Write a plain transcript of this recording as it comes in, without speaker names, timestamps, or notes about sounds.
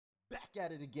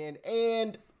at it again,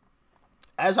 and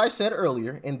as I said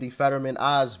earlier in the Fetterman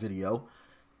Oz video,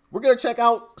 we're going to check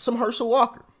out some Herschel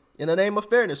Walker in the name of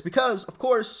fairness, because, of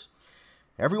course,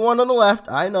 everyone on the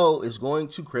left, I know, is going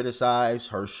to criticize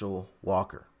Herschel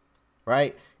Walker,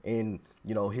 right? And,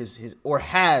 you know,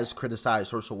 has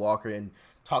criticized Herschel Walker and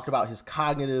talked about his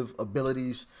cognitive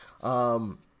abilities.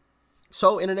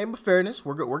 So in the name of fairness,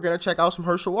 we're going to check out some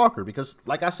Herschel Walker, because,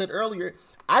 like I said earlier,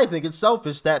 I think it's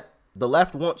selfish that the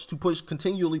left wants to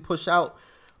continually push out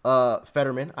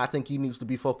Fetterman. I think he needs to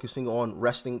be focusing on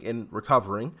resting and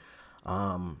recovering.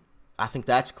 I think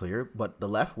that's clear, but the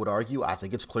left would argue, I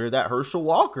think it's clear that Herschel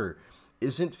Walker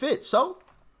isn't fit. So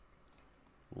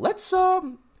let's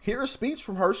hear a speech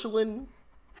from Herschel and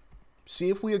see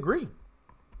if we agree.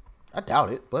 I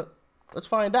doubt it, but let's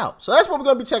find out. So that's what we're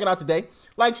going to be checking out today.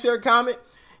 Like, share, comment,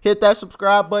 hit that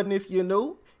subscribe button if you're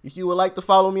new. If you would like to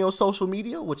follow me on social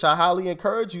media, which I highly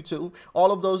encourage you to,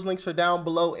 all of those links are down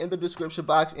below in the description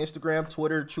box. Instagram,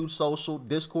 Twitter, Truth Social,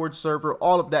 Discord server,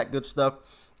 all of that good stuff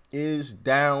is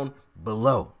down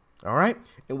below. All right?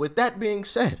 And with that being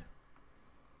said,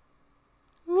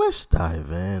 let's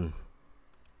dive in.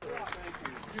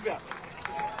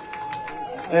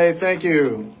 Hey, thank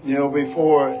you. You know,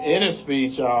 before any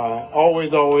speech,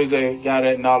 always got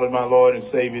to acknowledge my Lord and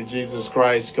Savior, Jesus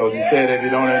Christ, because he said if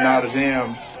you don't acknowledge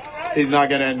him, he's not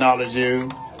going to acknowledge you.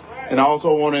 And I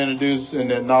also want to introduce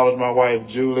and acknowledge my wife,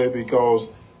 Julie,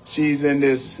 because she's in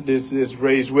this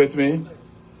race with me.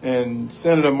 And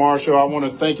Senator Marshall, I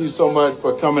want to thank you so much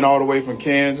for coming all the way from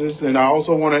Kansas. And I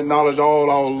also want to acknowledge all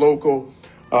our local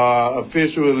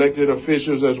officials, elected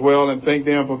officials as well, and thank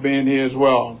them for being here as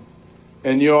well.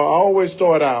 And, you know, I always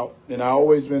start out, and I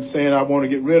always been saying I want to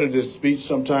get rid of this speech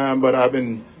sometime, but I've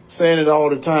been saying it all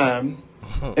the time.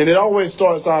 And it always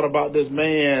starts out about this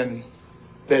man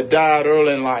that died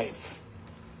early in life.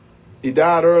 He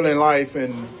died early in life,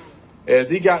 and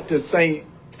as he got to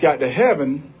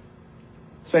heaven,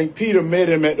 St. Peter met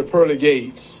him at the pearly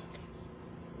gates.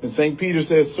 And St. Peter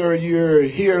says, "Sir, you're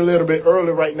here a little bit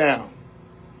early right now,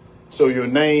 so your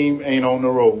name ain't on the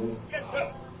roll."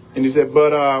 And he said,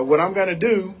 "But what I'm going to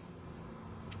do,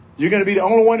 you're going to be the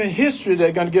only one in history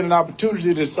that's going to get an opportunity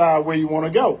to decide where you want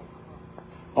to go.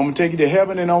 I'm going to take you to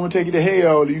heaven and I'm going to take you to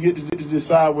hell. You get to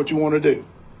decide what you want to do."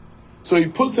 So he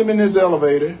puts him in his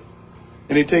elevator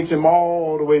and he takes him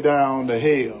all the way down to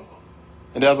hell.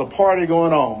 And there's a party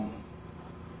going on.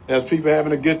 There's people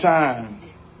having a good time.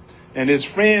 And his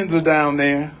friends are down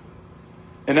there.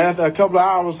 And after a couple of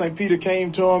hours, St. Peter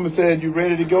came to him and said, "You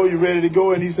ready to go? You ready to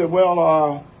go?" And he said,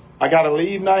 "Well, I got to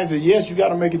leave now." He said, "Yes, you got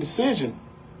to make a decision."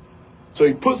 So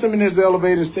he puts him in his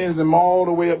elevator and sends him all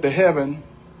the way up to heaven.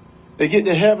 They get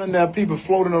to heaven, there are people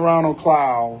floating around on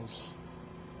clouds.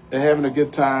 They're having a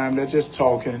good time. They're just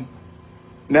talking.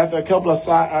 And after a couple of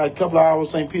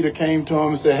hours, St. Peter came to him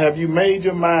and said, "Have you made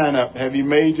your mind up? Have you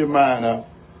made your mind up?"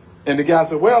 And the guy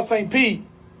said, "Well, St. Pete,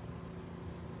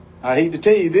 I hate to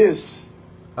tell you this.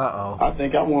 I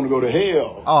think I want to go to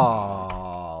hell."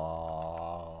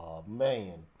 Oh,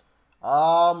 man.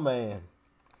 Oh, man.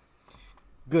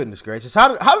 Goodness gracious. How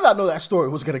did I know that story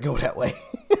was going to go that way?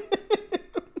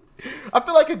 I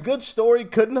feel like a good story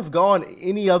couldn't have gone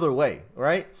any other way,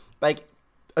 right? Like,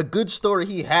 a good story,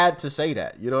 he had to say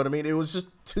that. You know what I mean? It was just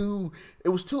too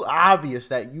obvious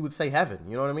that you would say heaven.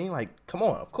 You know what I mean? Like, come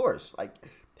on, of course. Like,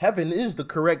 heaven is the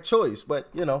correct choice, but,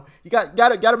 you know, you got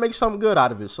to make something good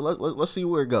out of it. So let's see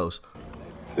where it goes.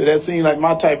 So that seemed like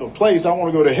my type of place. I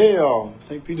want to go to hell.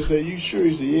 St. Peter said, "You sure?"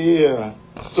 He said, "Yeah."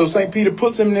 So St. Peter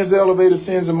puts him in his elevator,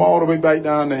 sends him all the way back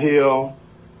down to hell.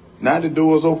 Now the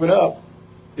doors open up.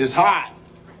 It's hot.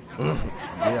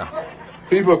 Yeah.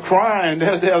 People are crying.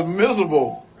 They're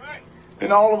miserable.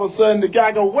 And all of a sudden, the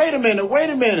guy goes, wait a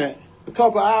minute. A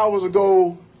couple of hours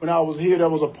ago, when I was here, there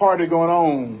was a party going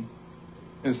on.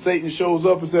 And Satan shows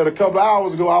up and said, "A couple of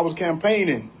hours ago, I was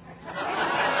campaigning."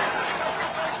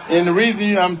 And the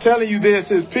reason I'm telling you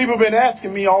this is people have been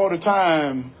asking me all the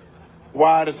time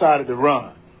why I decided to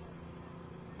run.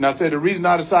 And I said the reason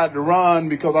I decided to run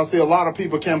because I see a lot of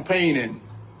people campaigning.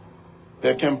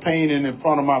 They're campaigning in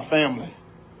front of my family.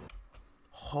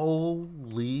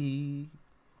 Holy.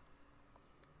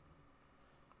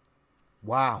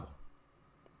 Wow.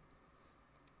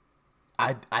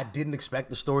 I didn't expect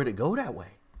the story to go that way.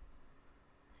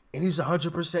 And he's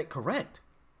 100% correct.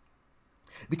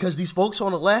 Because these folks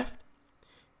on the left,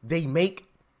 they make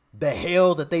the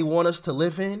hell that they want us to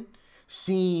live in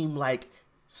seem like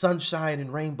sunshine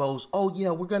and rainbows. Oh yeah,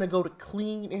 we're going to go to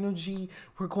clean energy.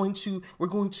 We're going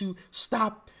to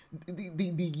stop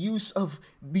the use of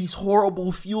these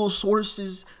horrible fuel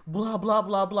sources, blah blah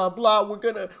blah blah blah.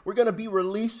 We're going to be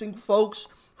releasing folks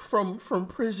from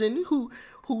prison who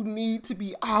need to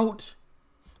be out.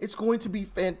 It's going to be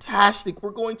fantastic.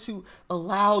 We're going to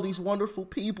allow these wonderful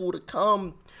people to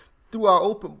come through our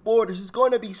open borders. It's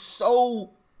going to be so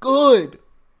good.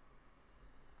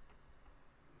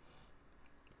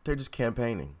 They're just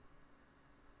campaigning.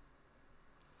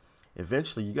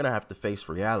 Eventually, you're going to have to face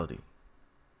reality.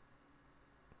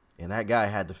 And that guy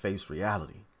had to face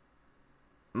reality.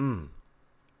 I'm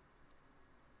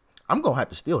going to have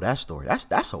to steal that story.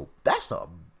 That's a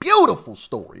beautiful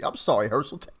story. I'm sorry,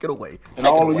 Herschel. Take it away. And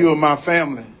all of you are my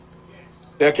family.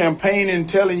 They're campaigning,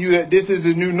 telling you that this is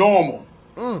the new normal.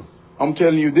 I'm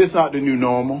telling you, this is not the new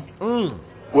normal.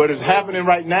 What is happening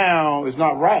right now is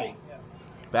not right.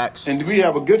 Facts. And we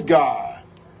have a good God.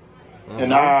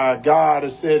 And our God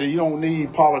has said that you don't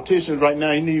need politicians right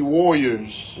now. You need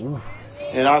warriors.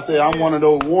 And I say I'm one of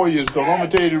those warriors because I'm going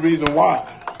to tell you the reason why.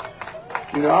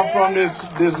 You know, I'm from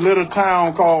this little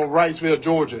town called Wrightsville,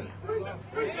 Georgia.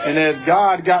 And as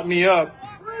God got me up,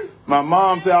 my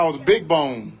mom said I was big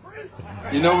bone.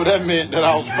 You know what that meant? That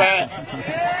I was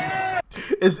fat.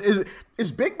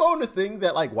 Is big bone the thing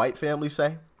that like white families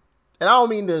say? And I don't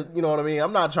mean to, you know what I mean?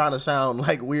 I'm not trying to sound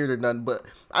like weird or nothing, but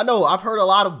I know I've heard a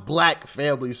lot of black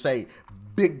families say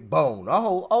big bone.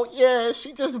 Oh yeah,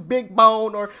 she just big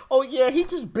bone, or oh yeah, he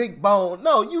just big bone.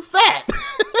 No, you fat.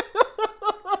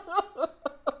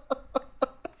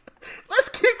 Let's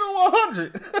keep it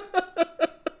 100.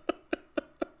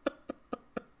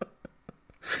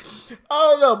 I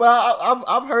don't know, but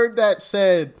I've heard that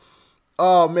said.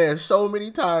 Oh man, so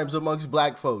many times amongst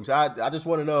black folks. I just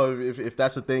want to know if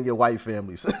that's a thing in white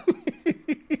families.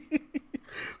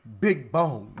 Big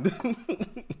bone.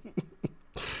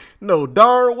 No,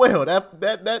 darn well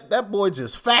that boy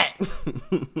just fat.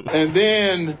 And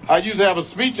then I used to have a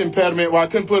speech impediment where I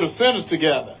couldn't put a sentence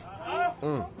together.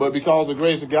 But because of the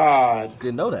grace of God,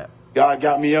 didn't know that. God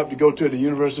got me up to go to the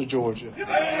University of Georgia.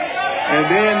 And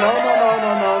then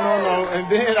no.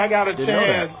 And then I got a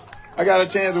chance. I got a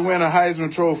chance to win a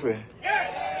Heisman Trophy.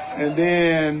 And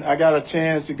then I got a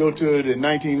chance to go to the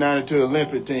 1992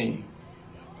 Olympic team.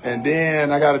 And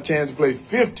then I got a chance to play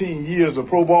 15 years of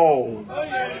pro ball.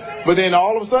 But then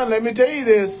all of a sudden, let me tell you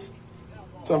this.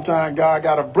 Sometimes God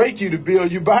got to break you to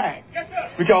build you back.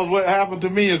 Because what happened to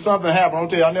me is something happened. I'll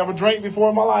tell you, I never drank before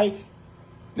in my life.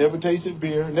 Never tasted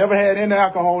beer. Never had any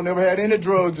alcohol. Never had any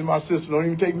drugs in my system. Don't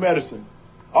even take medicine.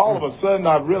 All of a sudden,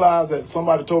 I realized that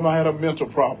somebody told me I had a mental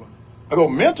problem. I go,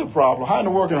 mental problem? How in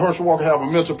the world can Herschel Walker have a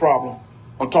mental problem?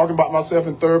 I'm talking about myself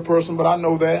in third person, but I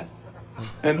know that.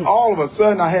 And all of a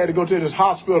sudden, I had to go to this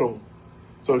hospital.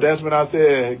 So that's when I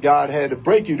said God had to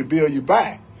break you to build you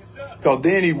back. Because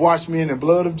then he washed me in the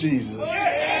blood of Jesus.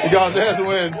 Because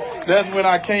that's when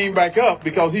I came back up.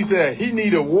 Because he said he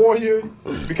need a warrior.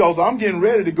 Because I'm getting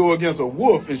ready to go against a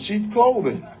wolf in sheep's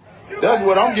clothing. That's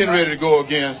what I'm getting ready to go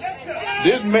against.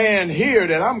 This man here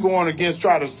that I'm going against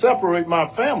try to separate my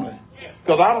family.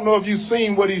 Because I don't know if you've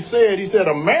seen what he said. He said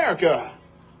America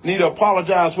need to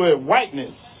apologize for its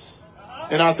whiteness.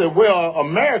 And I said, well,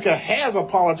 America has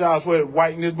apologized for its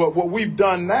whiteness, but what we've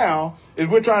done now is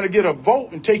we're trying to get a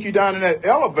vote and take you down in that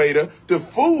elevator to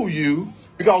fool you,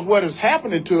 because what is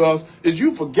happening to us is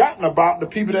you've forgotten about the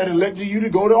people that elected you to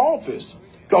go to office.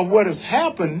 Because what has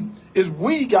happened is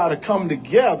we got to come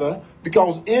together,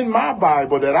 because in my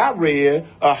Bible that I read,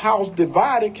 a house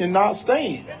divided cannot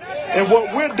stand. And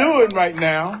what we're doing right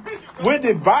now, we're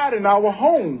dividing our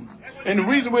home. And the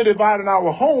reason we're dividing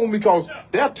our home, because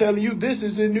they're telling you this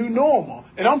is the new normal.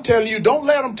 And I'm telling you, don't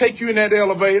let them take you in that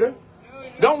elevator.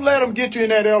 Don't let them get you in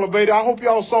that elevator. I hope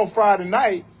y'all saw Friday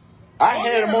night. I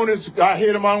hit him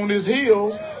on his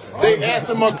heels. They asked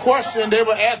him a question. They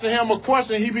were asking him a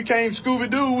question. He became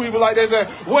Scooby-Doo. We were like, they said,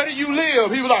 where do you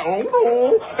live? He was like, oh,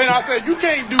 no. And I said, you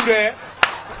can't do that.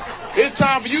 It's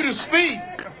time for you to speak.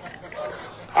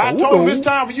 I told him it's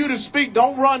time for you to speak.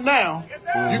 Don't run now.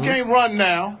 You can't run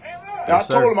now. I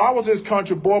told him I was his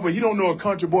country boy, but he don't know a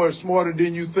country boy is smarter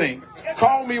than you think.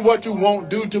 Call me what you want,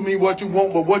 do to me what you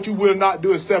want, but what you will not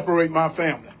do is separate my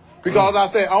family. Because I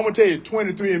said, I'm going to tell you,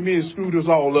 23andMe has screwed us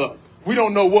all up. We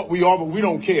don't know what we are, but we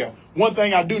don't care. One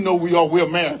thing I do know we're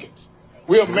Americans.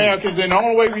 We're Americans, and the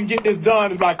only way we can get this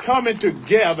done is by coming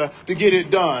together to get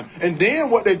it done. And then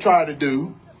what they try to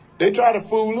do, they try to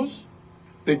fool us.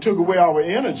 They took away our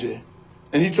energy.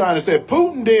 And he trying to say,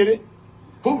 Putin did it.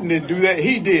 Putin didn't do that.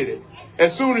 He did it.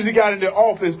 As soon as he got into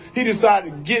office, he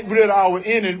decided to get rid of our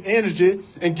energy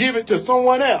and give it to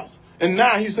someone else. And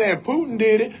now he's saying Putin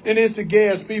did it, and it's the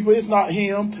gas people. It's not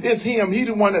him. It's him. He's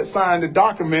the one that signed the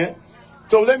document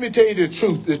So let me tell you the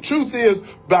truth. The truth is,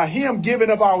 by him giving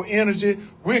up our energy,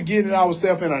 we're getting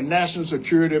ourselves in a national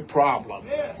security problem.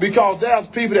 Because there's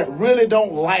people that really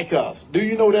don't like us. Do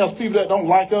you know there's people that don't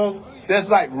like us? That's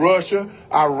like Russia,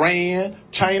 Iran,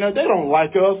 China. They don't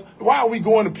like us. Why are we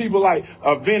going to people like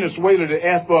Venezuela to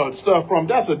ask for stuff from?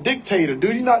 That's a dictator.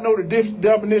 Do you not know the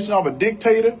definition of a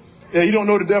dictator? Yeah, you don't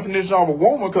know the definition of a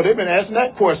woman because they've been asking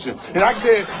that question. And I can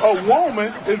tell you, a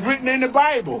woman is written in the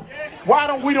Bible. Why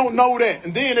don't we don't know that?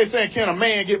 And then they saying, can a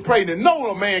man get pregnant?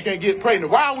 No, a man can't get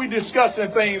pregnant. Why are we discussing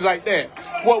things like that?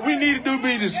 What we need to do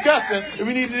be discussing,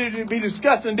 we need to be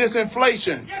discussing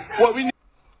disinflation. What we need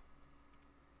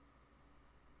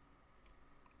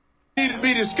to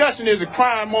be discussing is a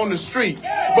crime on the street.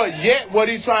 But yet what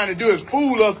he's trying to do is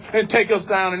fool us and take us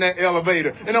down in that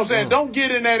elevator. You know what I'm saying? Don't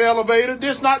get in that elevator.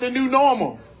 This is not the new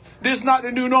normal. This is not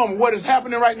the new normal. What is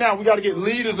happening right now, we got to get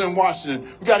leaders in Washington.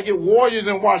 We got to get warriors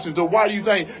in Washington. So why do you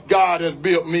think God has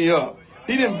built me up?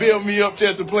 He didn't build me up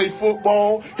just to play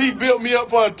football. He built me up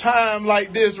for a time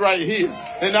like this right here.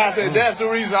 And I said, that's the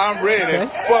reason I'm ready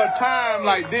for a time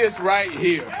like this right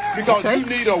here. Because you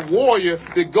need a warrior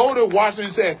to go to Washington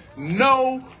and say,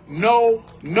 no, no,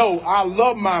 no. I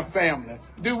love my family.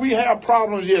 Do we have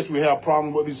problems? Yes, we have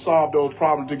problems, but we solve those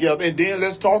problems together. And then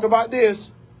let's talk about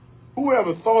this.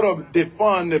 Whoever thought of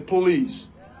defund the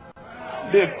police?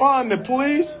 Defund the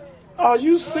police? Are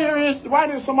you serious? Why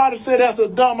did somebody say that's a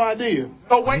dumb idea?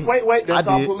 Oh, wait. That's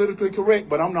not politically correct,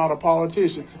 but I'm not a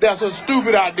politician. That's a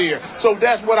stupid idea. So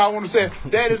that's what I want to say.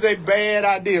 That is a bad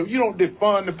idea. You don't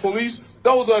defund the police.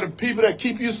 Those are the people that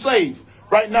keep you safe.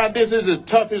 Right now, this is the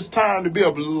toughest time to be a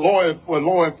lawyer for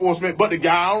law enforcement. But the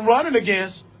guy I'm running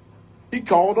against, he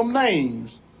called them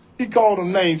names. He called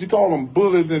them names. He called them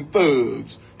bullies and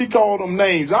thugs. He called them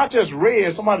names. I just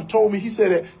read, somebody told me, he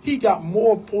said that he got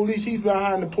more police, he's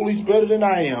behind the police better than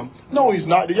I am. No, he's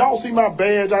not. Do y'all see my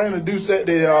badge I introduced at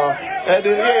the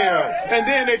and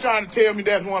then they trying to tell me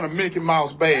that's one of Mickey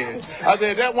Mouse badge. I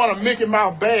said, that one of Mickey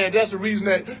Mouse badge, that's the reason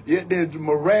that the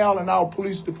morale in our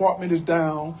police department is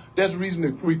down. That's the reason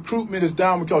the recruitment is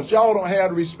down, because y'all don't have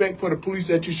the respect for the police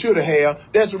that you should have.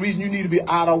 That's the reason you need to be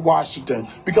out of Washington,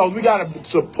 because we got to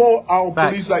support our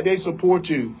police like they support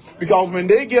you. Because when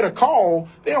they get a call,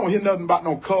 they don't hear nothing about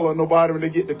no color, nobody when they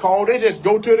get the call. They just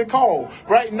go to the call.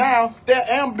 Right now, they're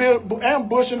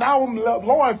ambushing our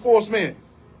law enforcement.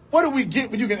 What do we get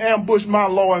when you can ambush my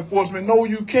law enforcement? No,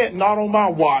 you can't, not on my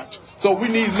watch. So we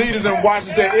need leaders in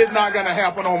Washington saying it's not going to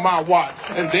happen on my watch.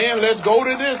 And then let's go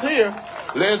to this here.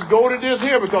 Let's go to this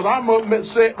here, because I'm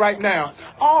upset right now.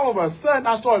 All of a sudden,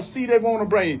 I start to see they want to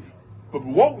bring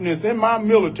wokeness in my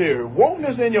military.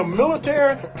 Wokeness in your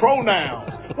military?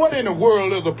 Pronouns. What in the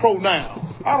world is a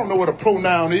pronoun? I don't know what a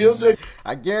pronoun is.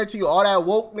 I guarantee you all that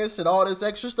wokeness and all this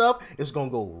extra stuff is going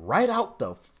to go right out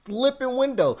the flipping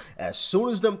window as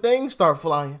soon as them things start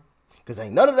flying. Because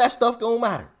ain't none of that stuff going to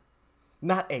matter.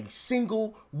 Not a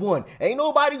single one. Ain't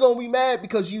nobody going to be mad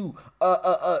because you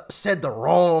said the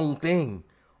wrong thing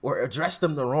or addressed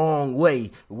them the wrong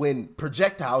way when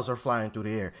projectiles are flying through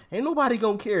the air. Ain't nobody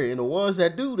gonna care. And the ones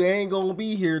that do, they ain't gonna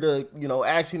be here to,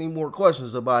 ask any more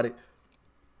questions about it.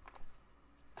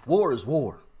 War is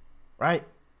war, right?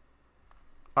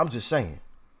 I'm just saying.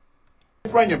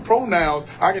 Bringing pronouns,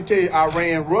 I can tell you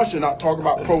Iran, Russia not talking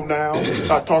about pronouns,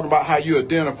 not talking about how you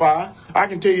identify. I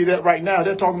can tell you that right now,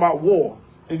 they're talking about war.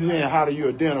 They're saying, how do you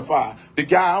identify? The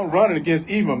guy I'm running against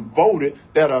even voted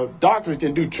that a doctor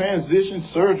can do transition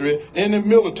surgery in the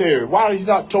military. Why he's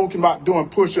not talking about doing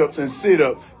push-ups and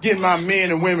sit-ups, getting my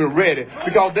men and women ready?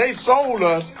 Because they sold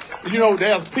us,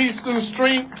 there's peace through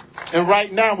strength. And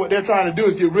right now what they're trying to do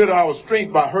is get rid of our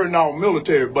strength by hurting our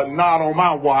military, but not on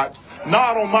my watch.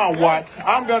 Not on my watch.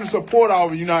 I'm going to support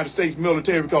our United States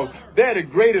military because they're the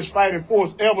greatest fighting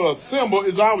force ever assembled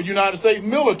is our United States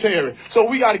military. So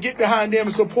we got to get behind them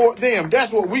and support them.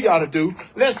 That's what we got to do.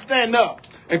 Let's stand up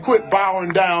and quit bowing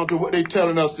down to what they're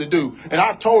telling us to do. And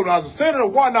I told them, I said, Senator,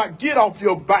 why not get off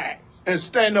your back and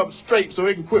stand up straight so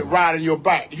they can quit riding your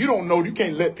back? You don't know, you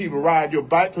can't let people ride your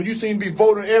back because you seem to be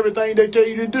voting everything they tell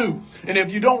you to do. And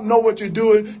if you don't know what you're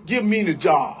doing, give me the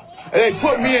job. And they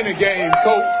put me in the game,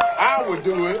 coach. I would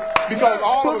do it because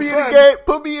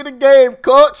put me in the game,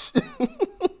 coach.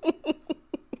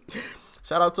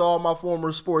 Shout out to all my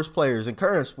former sports players and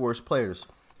current sports players.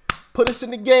 Put us in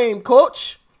the game,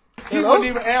 coach. He wouldn't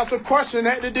even answer a question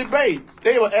at the debate.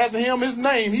 They were asking him his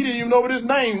name. He didn't even know what his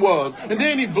name was. And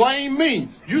then he blamed me.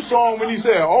 You saw him when he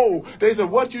said, they said,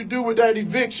 what you do with that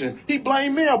eviction? He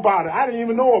blamed me about it. I didn't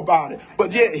even know about it.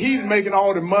 But yet he's making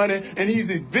all the money and he's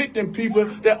evicting people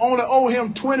that only owe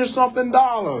him $20-something.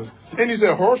 And And he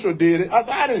said, Herschel did it. I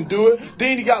said, I didn't do it.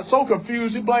 Then he got so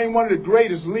confused, he blamed one of the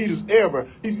greatest leaders ever.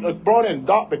 He brought in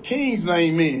Dr. King's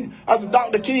name in. I said,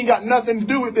 Dr. King got nothing to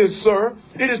do with this, sir.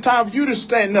 It is time for you to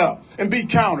stand up and be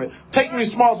counted. Take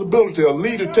responsibility. A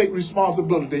leader take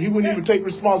responsibility. He wouldn't even take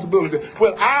responsibility.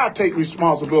 Well, I'll take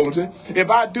responsibility. If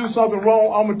I do something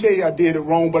wrong, I'm going to tell you I did it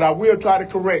wrong, but I will try to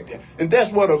correct it. And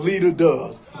that's what a leader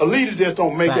does. A leader just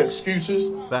don't make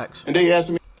excuses. Facts. And they ask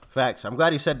me. Facts. I'm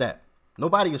glad he said that.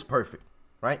 Nobody is perfect,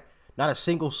 right? Not a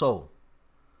single soul.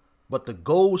 But the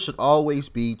goal should always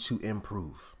be to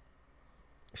improve.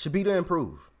 It should be to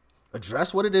improve.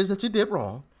 Address what it is that you did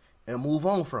wrong and move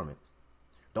on from it.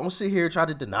 Don't sit here and try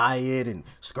to deny it and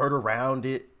skirt around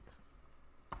it.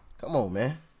 Come on,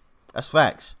 man. That's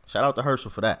facts. Shout out to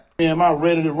Herschel for that. Am I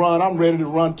ready to run? I'm ready to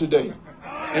run today.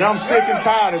 And I'm sick and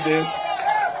tired of this.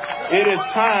 It is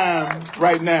time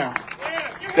right now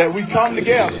that we come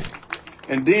together.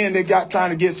 And then they got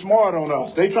trying to get smart on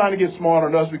us. They trying to get smart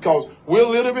on us because we're a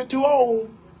little bit too old.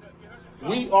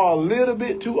 We are a little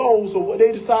bit too old. So what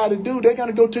they decide to do, they're going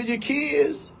to go to your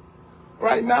kids.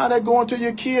 Right now, they're going to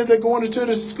your kids. They're going into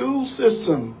the school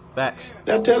system. Facts.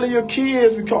 They're telling your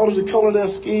kids, because of the color of their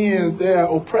skin, they're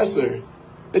oppressor.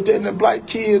 They're telling the black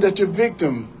kids that you're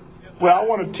victim. Well, I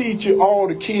want to teach you all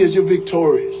the kids you're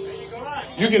victorious.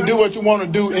 You can do what you want to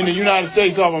do in the United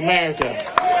States of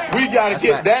America. We got to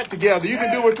get that together. You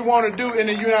can do what you want to do in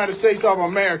the United States of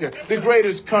America, the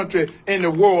greatest country in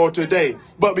the world today.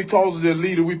 But because of the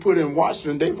leader we put in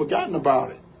Washington, they've forgotten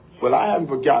about it. Well, I haven't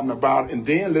forgotten about it. And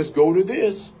then let's go to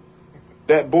this,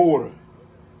 that border.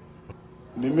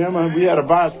 Remember, we had a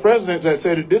vice president that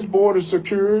said that this border is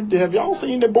secured. Have y'all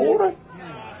seen the border?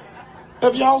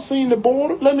 Have y'all seen the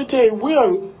border? Let me tell you,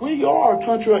 we are a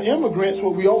country of immigrants,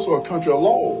 but we also are a country of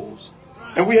laws.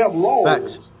 And we have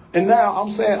laws. Facts. And now I'm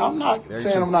not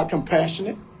saying I'm not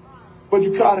compassionate, but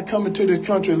you try to come into this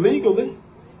country legally.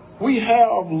 We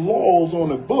have laws on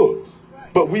the books,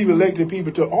 but we've elected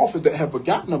people to office that have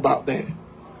forgotten about that.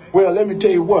 Well, let me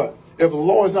tell you what, if the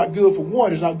law is not good for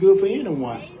one, it's not good for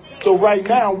anyone. So right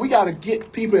now, we got to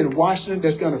get people in Washington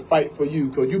that's going to fight for you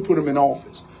because you put them in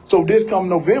office. So this come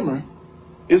November,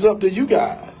 it's up to you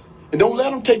guys. And don't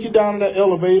let them take you down in that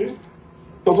elevator.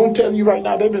 Because I'm telling you right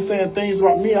now, they've been saying things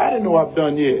about me I didn't know I've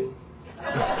done yet.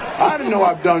 I didn't know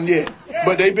I've done yet.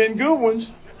 But they've been good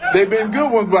ones. They've been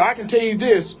good ones. But I can tell you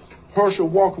this, Herschel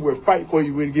Walker will fight for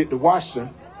you when you get to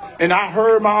Washington. And I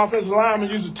heard my offensive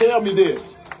lineman used to tell me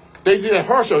this. They said,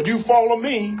 Herschel, you follow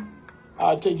me,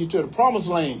 I'll take you to the promised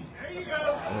land.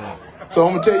 So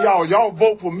I'm going to tell y'all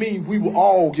vote for me, we will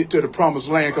all get to the promised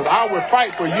land because I will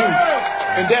fight for you.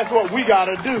 And that's what we got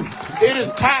to do. It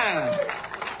is time.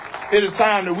 It is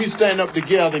time that we stand up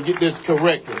together and get this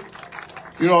corrected.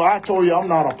 You know, I told you I'm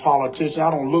not a politician. I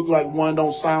don't look like one,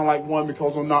 don't sound like one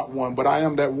because I'm not one. But I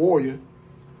am that warrior.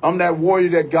 I'm that warrior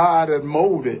that God had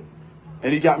molded.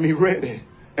 And he got me ready.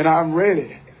 And I'm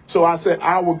ready. So I said,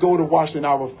 I will go to Washington,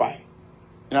 I will fight.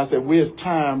 And I said, well, it's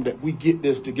time that we get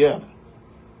this together.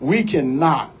 We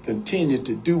cannot continue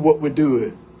to do what we're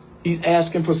doing. He's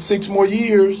asking for 6 more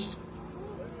years.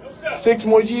 6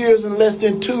 more years in less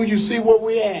than 2, you see where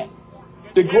we're at.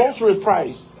 The grocery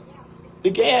price, the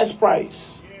gas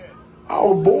price,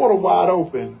 our border wide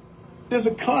open. This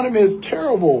economy is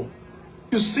terrible.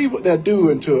 You see what they're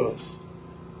doing to us.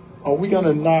 Are we going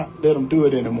to not let them do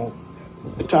it anymore?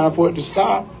 It's time for it to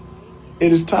stop.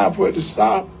 It is time for it to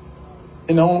stop.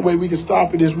 And the only way we can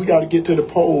stop it is we got to get to the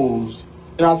polls.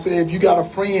 And I said, if you got a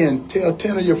friend, tell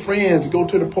 10 of your friends to go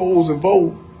to the polls and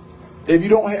vote. If you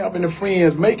don't have any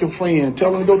friends, make a friend.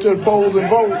 Tell them to go to the polls and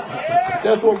vote.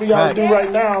 That's what we got to do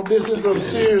right now. This is a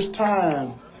serious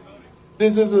time.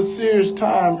 This is a serious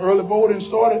time. Early voting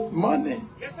started Monday.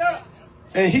 Yes, sir.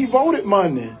 And he voted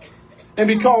Monday. And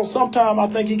because sometime I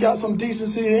think he got some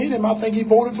decency in him, I think he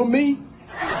voted for me.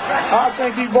 I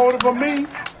think he voted for me.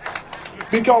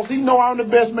 Because he know I'm the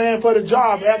best man for the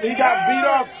job. After he got beat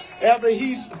up, after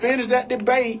he finished that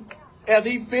debate,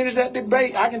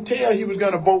 I can tell he was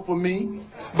going to vote for me.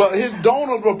 But his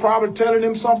donors were probably telling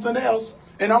him something else.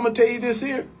 And I'm going to tell you this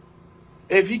here.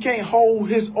 If he can't hold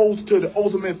his oath to the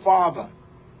ultimate father,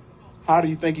 how do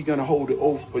you think he's going to hold the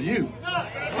oath for you?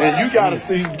 And you got to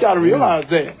see, you got to realize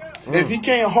that. If he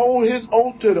can't hold his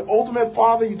oath to the ultimate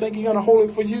father, you think he's going to hold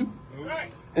it for you?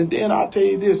 And then I'll tell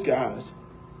you this, guys.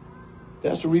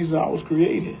 That's the reason I was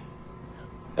created.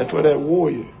 That's for that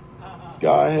warrior.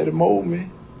 God had to mold me.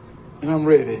 And I'm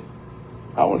ready.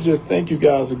 I want to just thank you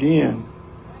guys again.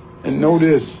 And know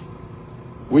this.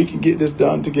 We can get this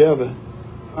done together.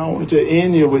 I want to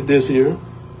end you with this here.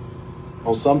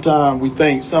 Or sometimes we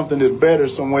think something is better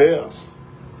somewhere else.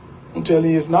 I'm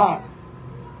telling you it's not.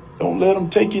 Don't let them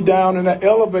take you down in that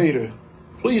elevator.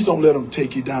 Please don't let them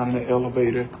take you down in the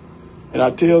elevator. And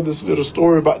I tell this little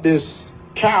story about this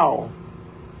cow.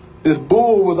 This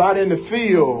bull was out in the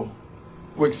field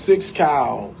with 6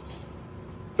 cows.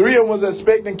 3 of them was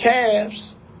expecting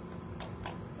calves.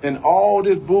 And all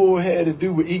this bull had to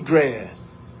do was eat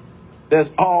grass.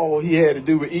 That's all he had to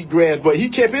do was eat grass. But he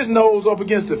kept his nose up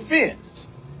against the fence,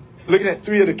 looking at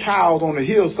 3 of the cows on the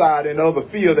hillside in the other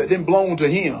field that didn't belong to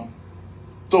him.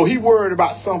 So he worried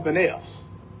about something else.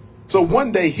 So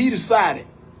one day he decided,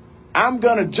 I'm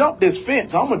going to jump this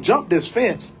fence. I'm going to jump this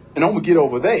fence and I'm going to get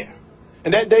over there.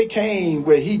 And that day came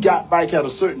where he got back at a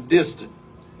certain distance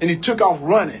and he took off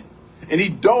running and he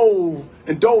dove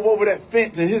over that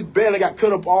fence and his belly got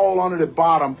cut up all under the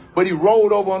bottom, but he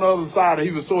rolled over on the other side and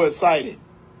he was so excited.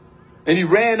 And he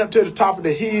ran up to the top of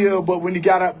the hill, but when he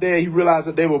got up there, he realized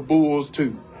that they were bulls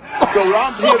too. So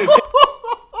I'm here to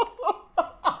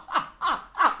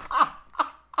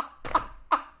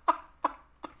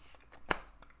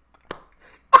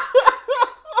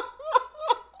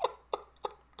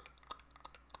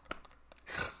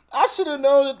I should have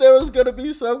known that there was going to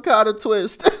be some kind of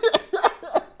twist.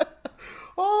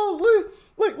 Oh,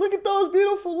 look at those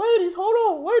beautiful ladies. Hold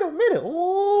on, wait a minute.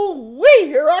 Oh, wait,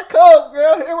 here I come,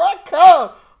 girl. Here I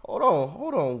come.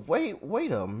 Hold on.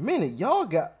 Wait a minute. Y'all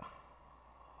got...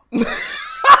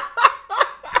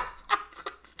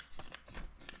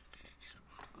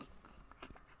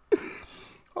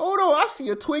 Hold on, I see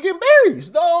a twig and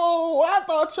berries. No, I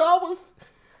thought y'all was...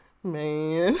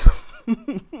 Man...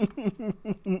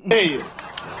 Hey,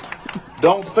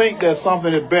 don't think that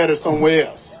something is better somewhere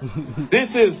else.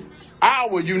 This is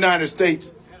our United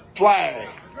States flag,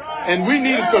 and we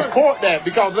need to support that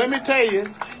because let me tell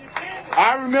you,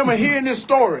 I remember hearing this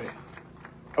story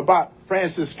about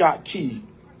Francis Scott Key,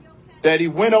 that he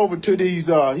went over to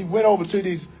the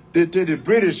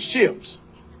British ships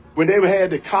when they had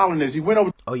the colonists. He went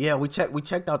over. Oh yeah, we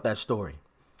checked out that story.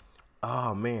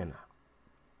 Oh man.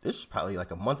 This was probably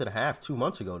like a month and a half, 2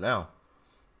 months ago now,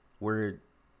 where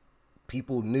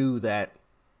people knew that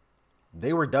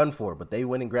they were done for, but they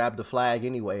went and grabbed the flag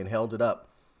anyway and held it up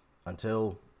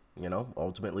until, you know,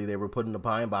 ultimately they were put in the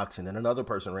pine box and then another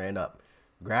person ran up,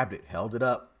 grabbed it, held it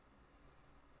up.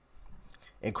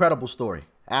 Incredible story.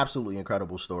 Absolutely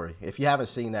incredible story. If you haven't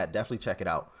seen that, definitely check it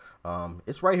out.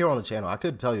 It's right here on the channel. I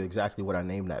couldn't tell you exactly what I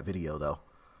named that video though.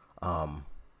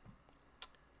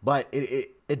 But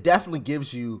it definitely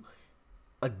gives you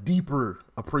a deeper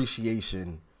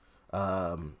appreciation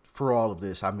for all of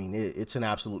this. I mean, it's an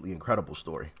absolutely incredible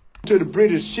story. To the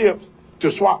British ships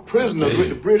to swap prisoners with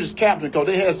the British captain because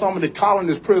they had some of the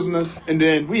colonist prisoners and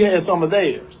then we had some of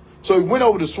theirs. So he went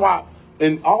over to swap,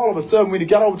 and all of a sudden when he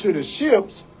got over to the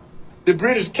ships, the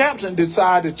British captain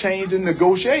decided to change the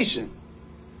negotiation.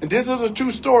 And this is a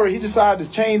true story. He decided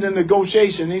to change the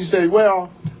negotiation. He said,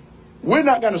 well, we're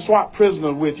not going to swap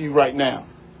prisoners with you right now.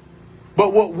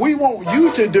 But what we want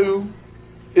you to do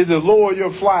is to lower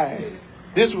your flag.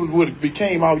 This was what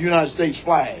became our United States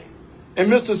flag.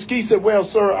 And Mr. Ski said, well,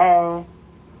 sir,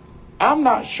 I'm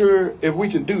not sure if we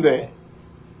can do that.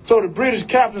 So the British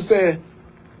captain said,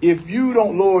 if you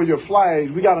don't lower your flag,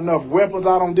 we got enough weapons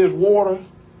out on this water,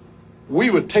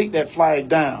 we would take that flag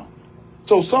down.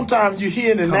 So sometimes you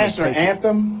hear the national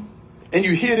anthem and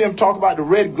you hear them talk about the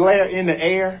red glare in the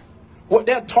air. What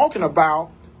they're talking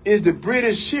about is the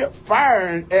British ship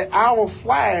firing at our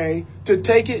flag to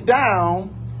take it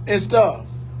down and stuff.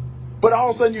 But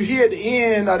all of a sudden you hear at the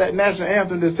end of that national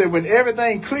anthem that said when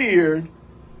everything cleared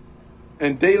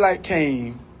and daylight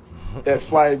came, that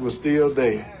flag was still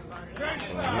there.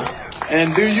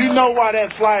 And do you know why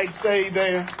that flag stayed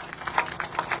there?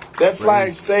 That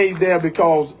flag stayed there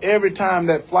because every time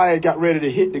that flag got ready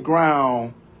to hit the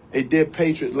ground, a dead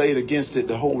patriot laid against it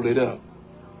to hold it up.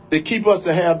 They keep us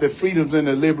to have the freedoms and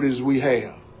the liberties we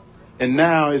have. And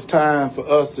now it's time for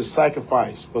us to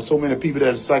sacrifice for so many people that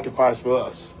have sacrificed for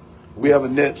us. We have a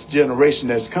next generation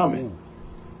that's coming.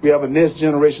 We have a next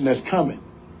generation that's coming.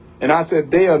 And I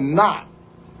said, they are not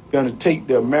going to take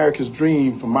the America's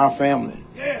dream from my family.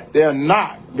 They are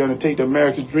not going to take the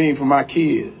America's dream from my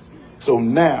kids. So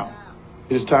now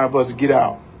it is time for us to get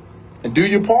out and do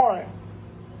your part.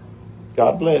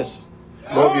 God bless.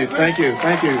 Love you. Thank you.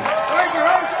 Thank you.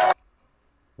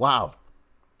 Wow.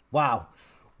 Wow.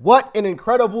 What an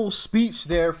incredible speech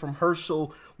there from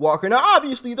Herschel Walker. Now,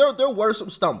 obviously, there were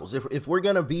some stumbles. If we're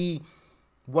going to be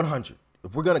 100,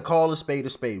 if we're going to call a spade,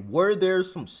 were there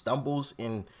some stumbles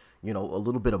in, you know, a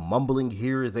little bit of mumbling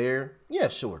here or there? Yeah,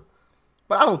 sure.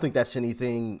 But I don't think that's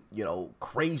anything, you know,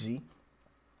 crazy.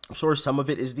 I'm sure some of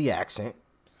it is the accent.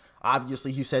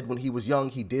 Obviously, he said when he was young,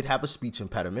 he did have a speech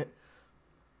impediment.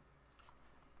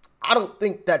 I don't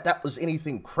think that was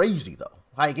anything crazy, though.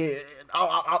 Like,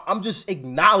 I'm just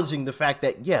acknowledging the fact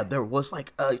that, yeah, there was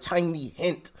like a tiny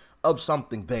hint of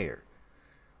something there.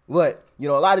 But, you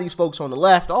know, a lot of these folks on the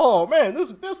left, oh, man,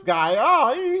 this guy,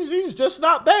 oh, he's just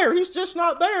not there. He's just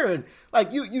not there. And,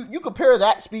 like, you compare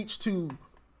that speech to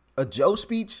a Joe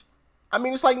speech, I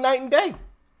mean, it's like night and day.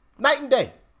 Night and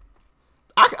day.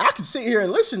 I can sit here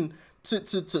and listen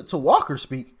to Walker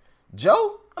speak.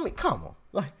 Joe, I mean, come on.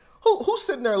 Like, who's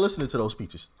sitting there listening to those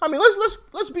speeches? I mean,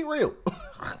 let's be real.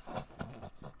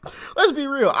 Let's be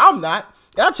real. I'm not.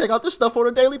 And I check out this stuff on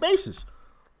a daily basis.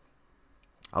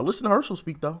 I'll listen to Herschel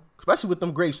speak, though, especially with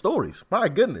them great stories. My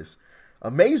goodness.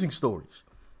 Amazing stories.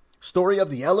 Story of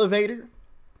the elevator.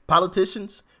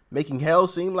 Politicians making hell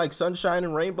seem like sunshine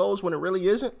and rainbows when it really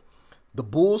isn't. The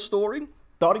bull story.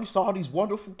 Thought he saw these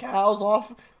wonderful cows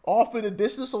off in the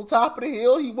distance on top of the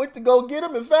hill. He went to go get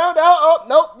them and found out, oh,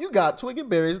 nope, you got twig and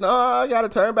berries. No, I got to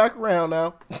turn back around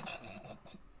now.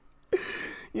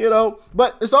 You know,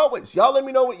 but as always, y'all let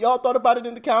me know what y'all thought about it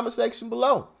in the comment section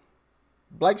below.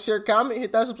 Like, share, comment,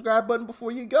 hit that subscribe button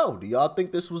before you go. Do y'all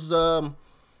think this was, do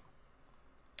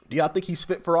y'all think he's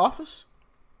fit for office?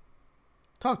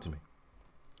 Talk to me.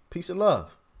 Peace and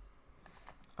love.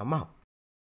 I'm out.